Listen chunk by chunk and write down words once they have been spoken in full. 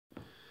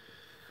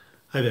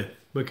Hi there.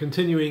 We're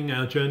continuing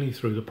our journey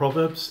through the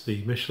Proverbs,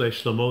 the Mishlei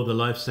Shlomo, the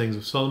life sayings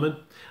of Solomon,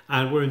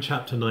 and we're in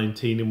chapter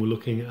 19 and we're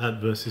looking at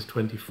verses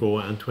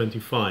 24 and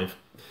 25.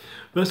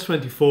 Verse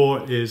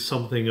 24 is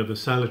something of a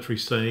salutary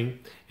saying.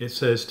 It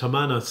says,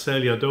 Tamana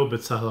sel yado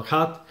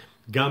b'tzalachat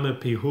game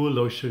pihu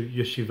lo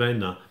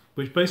yeshivena,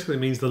 which basically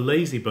means the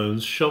lazy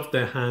bones shove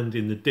their hand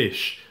in the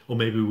dish, or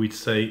maybe we'd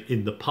say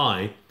in the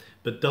pie,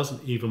 but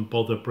doesn't even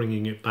bother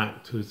bringing it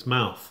back to its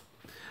mouth.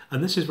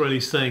 And this is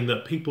really saying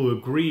that people who are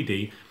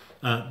greedy,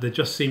 they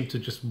just seem to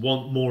just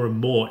want more and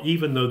more,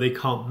 even though they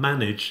can't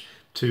manage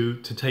to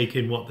take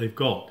in what they've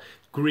got.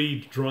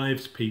 Greed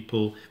drives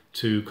people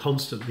to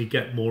constantly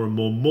get more and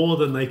more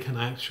than they can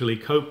actually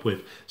cope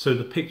with. So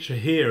the picture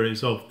here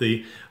is of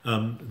the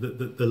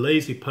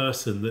lazy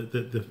person,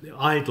 the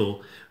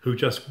idle, who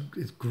just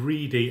is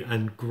greedy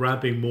and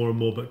grabbing more and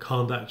more, but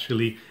can't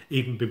actually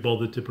even be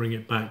bothered to bring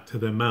it back to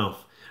their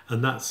mouth.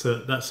 And that's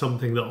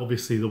something that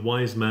obviously the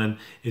wise man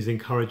is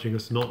encouraging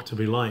us not to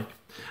be like.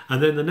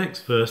 And then the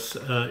next verse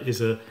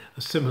is a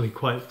similarly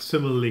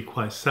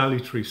quite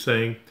salutary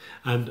saying,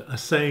 and a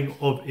saying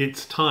of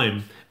its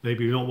time,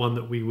 maybe not one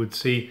that we would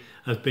see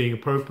as being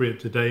appropriate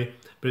today,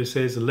 but it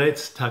says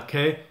let's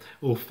take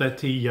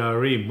ufeti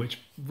yarim, which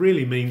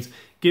really means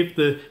give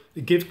the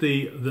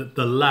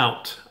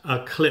lout a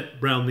clip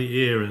round the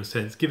ear, in a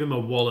sense. Give him a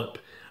wallop,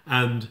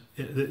 and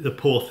the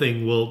poor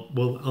thing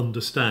will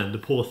understand. The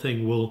poor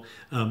thing will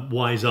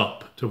wise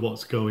up to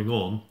what's going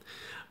on.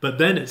 But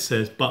then it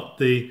says, but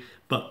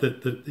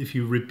if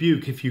you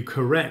rebuke, if you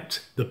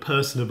correct the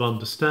person of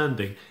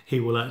understanding, he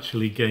will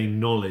actually gain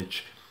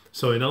knowledge.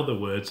 So in other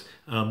words,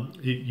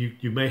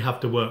 you may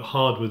have to work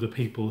hard with the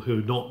people who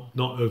are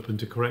not open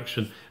to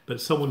correction, but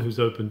someone who's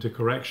open to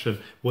correction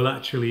will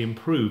actually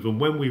improve. And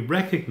when we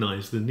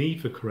recognize the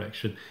need for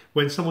correction,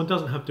 when someone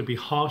doesn't have to be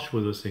harsh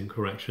with us in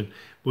correction,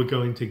 we're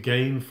going to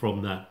gain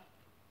from that.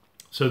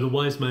 So the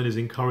wise man is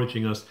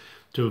encouraging us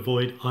to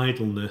avoid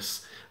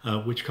idleness,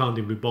 which can't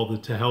even be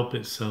bothered to help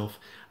itself.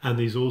 And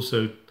he's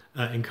also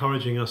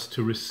encouraging us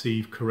to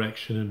receive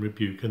correction and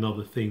rebuke,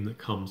 another theme that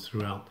comes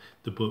throughout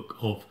the book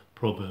of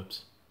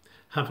Proverbs.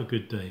 Have a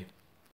good day.